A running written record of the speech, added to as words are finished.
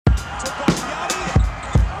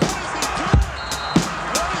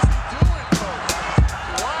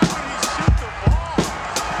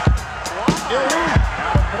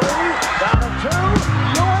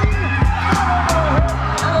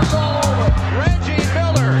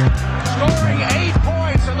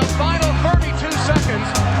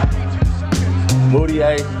We'll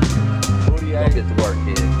get to work,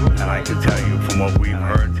 kid. And I can tell you from what we've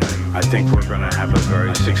heard, I think we're going to have a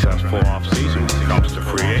very successful offseason when it comes to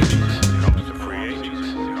free agents.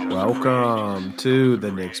 Welcome to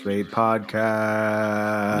the Knicks Bait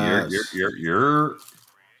Podcast. You're.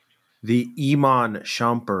 The Iman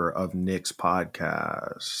Shumpert of Knicks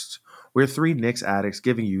Podcast. We're three Knicks addicts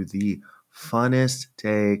giving you the funnest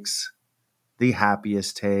takes, the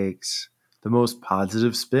happiest takes, the most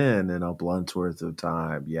positive spin in a blunt's worth of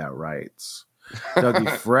time. Yeah, right.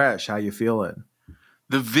 Dougie Fresh, how you feeling?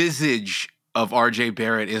 The visage of RJ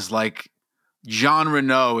Barrett is like Jean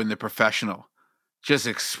Reno in The Professional. Just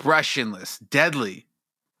expressionless, deadly.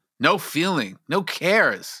 No feeling, no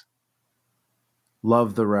cares.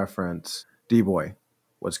 Love the reference. D-Boy,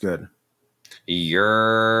 what's good?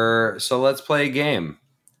 So let's play a game.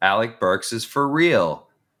 Alec Burks is for real.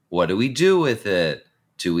 What do we do with it?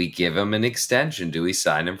 Do we give him an extension? Do we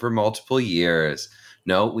sign him for multiple years?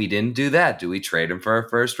 No, we didn't do that. Do we trade him for a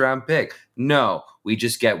first-round pick? No, we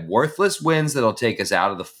just get worthless wins that'll take us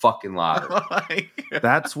out of the fucking lottery.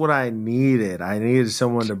 That's what I needed. I needed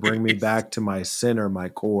someone to bring me back to my center, my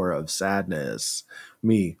core of sadness.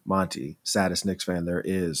 Me, Monty, saddest Knicks fan there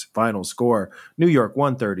is. Final score, New York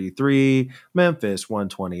 133, Memphis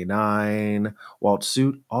 129. Walt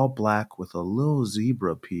suit all black with a little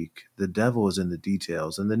zebra peak. The devil is in the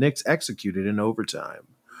details, and the Knicks executed in overtime.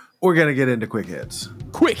 We're going to get into quick hits.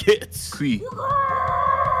 Quick hits. RJ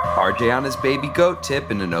on his baby goat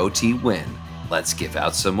tip in an OT win. Let's give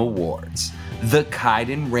out some awards. The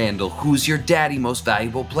Kaiden Randall, who's your daddy most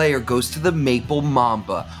valuable player, goes to the Maple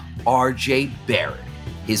Mamba, RJ Barrett.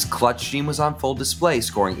 His clutch team was on full display,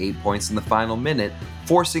 scoring 8 points in the final minute,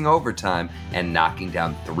 forcing overtime, and knocking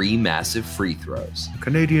down 3 massive free throws.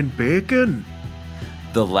 Canadian bacon.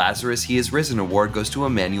 The Lazarus He Has Risen award goes to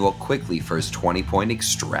Emmanuel Quickley for his 20-point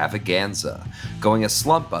extravaganza, going a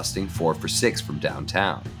slump-busting 4 for 6 from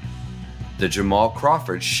downtown. The Jamal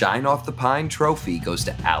Crawford Shine Off the Pine trophy goes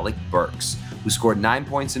to Alec Burks, who scored 9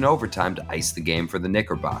 points in overtime to ice the game for the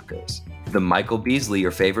Knickerbockers. The Michael Beasley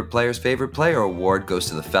Your Favorite Player's Favorite Player award goes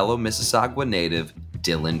to the fellow Mississauga native,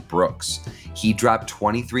 Dylan Brooks. He dropped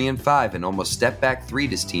 23 and 5 and almost stepped back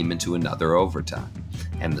 3'd his team into another overtime.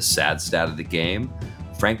 And the sad stat of the game,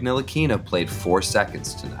 Frank Ntilikina played 4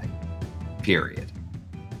 seconds tonight. Period.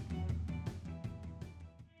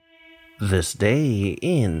 This day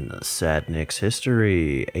in Sad Knicks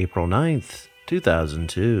history, April 9th,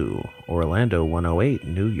 2002, Orlando 108,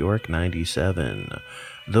 New York 97.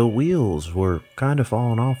 The wheels were kind of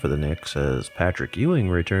falling off for the Knicks as Patrick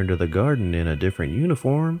Ewing returned to the Garden in a different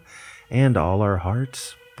uniform, and all our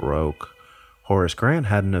hearts broke. Horace Grant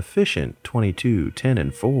had an efficient 22, 10,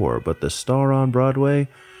 and 4, but the star on Broadway,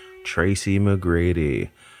 Tracy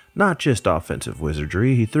McGrady. Not just offensive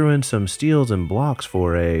wizardry, he threw in some steals and blocks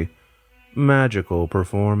for a magical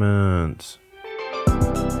performance.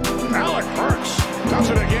 Alec Burks does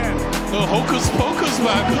it again. The hocus pocus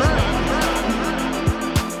back.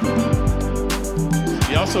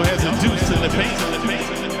 He also has a deuce in the paint.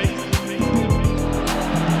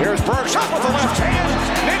 Here's Burks up with the left hand.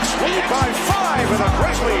 Knicks lead by 5 and the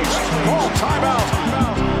Grizzlies call timeout.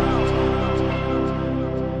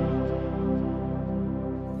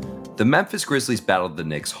 The Memphis Grizzlies battled the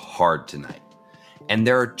Knicks hard tonight, and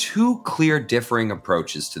there are 2 clear differing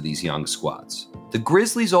approaches to these young squads. The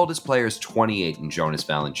Grizzlies' oldest player is 28 in Jonas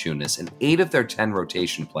Valanciunas, and 8 of their 10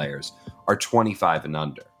 rotation players are 25 and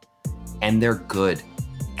under. And they're good,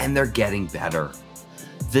 and they're getting better.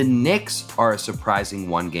 The Knicks are a surprising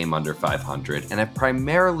 1 game under 500 and have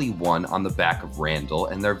primarily won on the back of Randall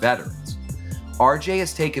and their veterans. RJ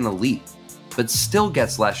has taken a leap, but still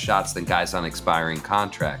gets less shots than guys on expiring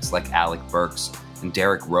contracts like Alec Burks and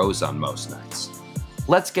Derrick Rose on most nights.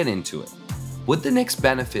 Let's get into it. Would the Knicks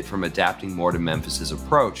benefit from adapting more to Memphis's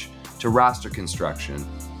approach to roster construction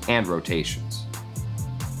and rotations?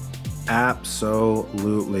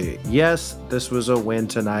 Absolutely. Yes, this was a win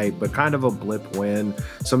tonight, but kind of a blip win.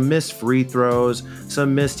 Some missed free throws,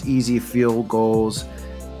 some missed easy field goals.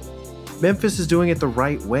 Memphis is doing it the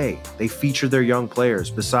right way. They feature their young players.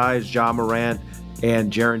 Besides Ja Morant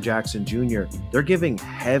and Jaren Jackson Jr., they're giving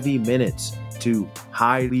heavy minutes to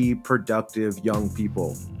highly productive young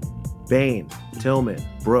people. Bane, Tillman,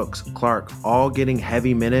 Brooks, Clark, all getting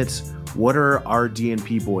heavy minutes. What are our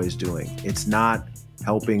D&P boys doing? It's not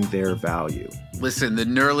helping their value. Listen, the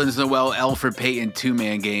Nerlens Noel, Elfrid Payton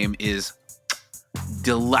 2-man game is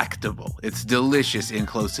delectable. It's delicious in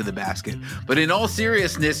close to the basket. But in all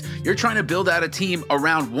seriousness, you're trying to build out a team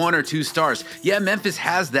around 1 or 2 stars. Yeah, Memphis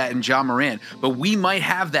has that in Ja Morant, but we might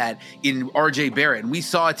have that in RJ Barrett. And we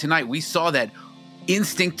saw it tonight. We saw that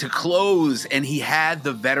instinct to close, and he had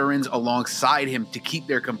the veterans alongside him to keep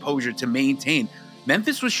their composure, to maintain.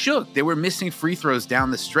 Memphis was shook. They were missing free throws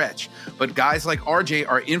down the stretch. But guys like RJ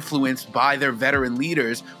are influenced by their veteran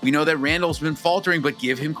leaders. We know that Randall's been faltering, but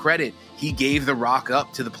give him credit. He gave the rock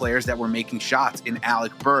up to the players that were making shots in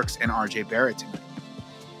Alec Burks and RJ Barrett tonight.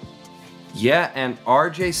 Yeah, and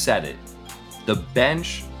RJ said it. The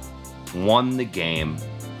bench won the game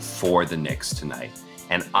for the Knicks tonight.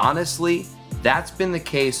 And honestly, that's been the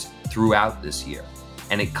case throughout this year.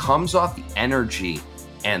 And it comes off the energy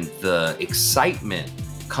and the excitement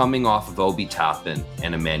coming off of Obi Toppin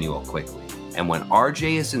and Immanuel Quickley. And when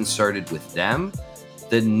RJ is inserted with them,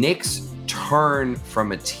 the Knicks turn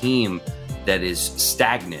from a team that is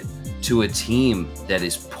stagnant to a team that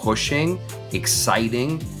is pushing,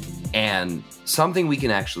 exciting, and something we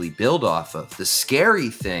can actually build off of. The scary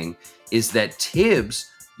thing is that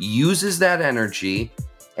Tibbs uses that energy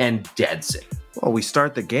and deads it. Well, we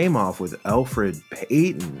start the game off with Elfrid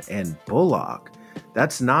Payton and Bullock.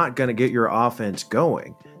 That's not going to get your offense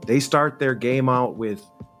going. They start their game out with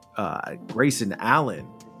Grayson Allen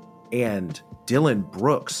and Dylan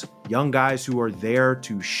Brooks, young guys who are there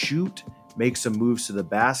to shoot, make some moves to the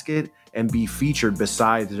basket, and be featured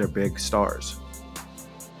beside their big stars.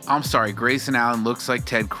 I'm sorry, Grayson Allen looks like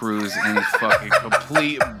Ted Cruz and he's fucking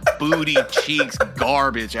complete booty cheeks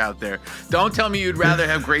garbage out there. Don't tell me you'd rather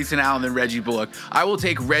have Grayson Allen than Reggie Bullock. I will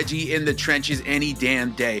take Reggie in the trenches any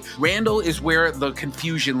damn day. Randall is where the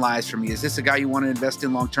confusion lies for me. Is this a guy you want to invest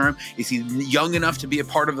in long term? Is he young enough to be a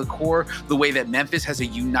part of the core the way that Memphis has a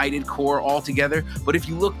united core all together? But if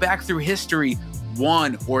you look back through history,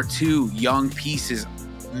 one or two young pieces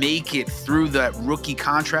make it through that rookie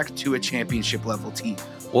contract to a championship level team.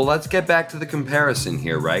 Well, let's get back to the comparison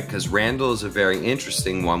here, right? Because Randall is a very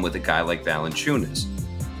interesting one with a guy like Valanciunas.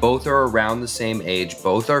 Both are around the same age.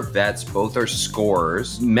 Both are vets. Both are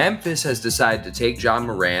scorers. Memphis has decided to take John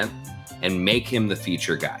Morant and make him the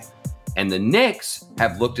feature guy. And the Knicks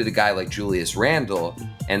have looked at a guy like Julius Randle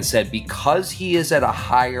and said, because he is at a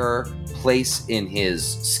higher place in his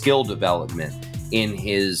skill development, in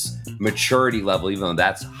his maturity level, even though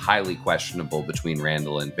that's highly questionable between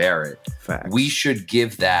Randall and Barrett, Facts. We should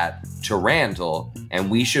give that to Randall,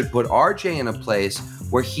 and we should put RJ in a place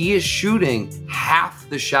where he is shooting half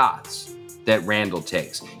the shots that Randall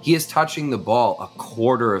takes. He is touching the ball a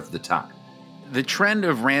quarter of the time. The trend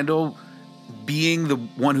of Randall being the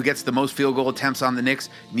one who gets the most field goal attempts on the Knicks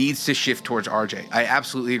needs to shift towards RJ. I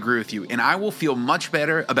absolutely agree with you. And I will feel much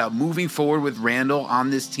better about moving forward with Randall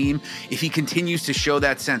on this team if he continues to show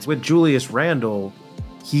that sense. With Julius Randle,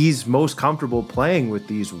 he's most comfortable playing with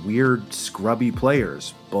these weird, scrubby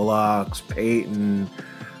players. Bullocks, Payton,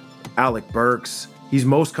 Alec Burks. He's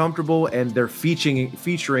most comfortable, and they're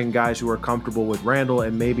featuring guys who are comfortable with Randall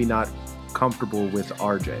and maybe not comfortable with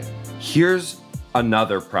RJ. Here's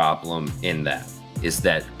another problem in that is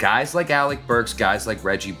that guys like Alec Burks, guys like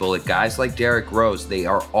Reggie Bullock, guys like Derrick Rose, they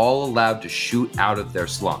are all allowed to shoot out of their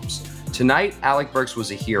slumps. Tonight, Alec Burks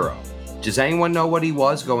was a hero. Does anyone know what he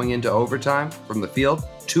was going into overtime from the field?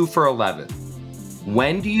 2 for 11.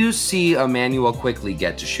 When do you see Immanuel Quickley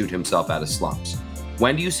get to shoot himself out of slumps?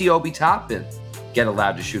 When do you see Obi Toppin get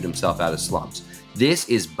allowed to shoot himself out of slumps? This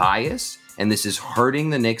is bias, and this is hurting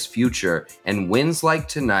the Knicks' future, and wins like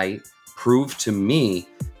tonight prove to me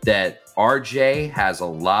that RJ has a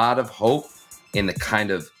lot of hope in the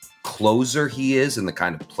kind of closer he is and the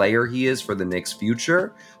kind of player he is for the Knicks'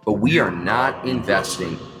 future, but we are not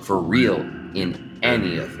investing for real in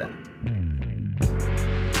any of them.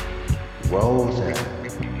 Roll that,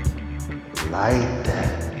 light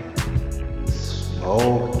that,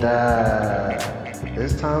 smoke that.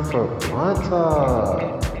 It's time for Blunt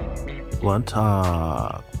Talk. Blunt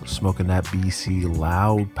Talk. Smoking that BC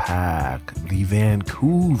Loud Pack. The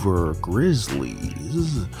Vancouver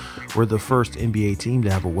Grizzlies were the first NBA team to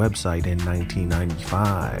have a website in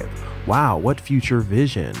 1995. Wow, what future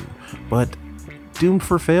vision. But doomed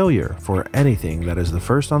for failure, for anything that is the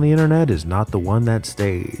first on the internet is not the one that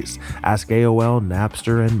stays. Ask AOL,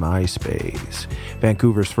 Napster, and MySpace.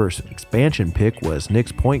 Vancouver's first expansion pick was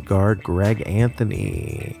Knicks point guard Greg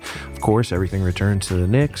Anthony. Of course, everything returns to the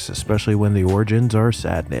Knicks, especially when the origins are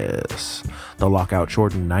sadness. The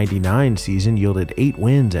lockout-shortened 99 season yielded 8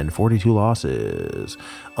 wins and 42 losses.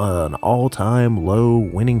 An all-time low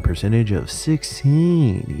winning percentage of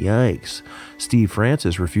 16. Yikes. Steve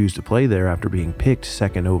Francis refused to play there after being picked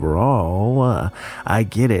second overall. I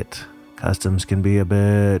get it. Customs can be a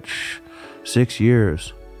bitch. 6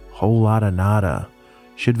 years. Whole lot of nada.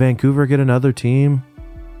 Should Vancouver get another team?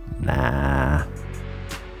 Nah.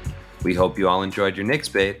 We hope you all enjoyed your Knicks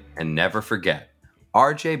bait, and never forget,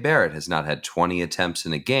 RJ Barrett has not had 20 attempts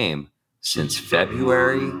in a game since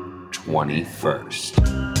February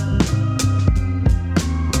 21st.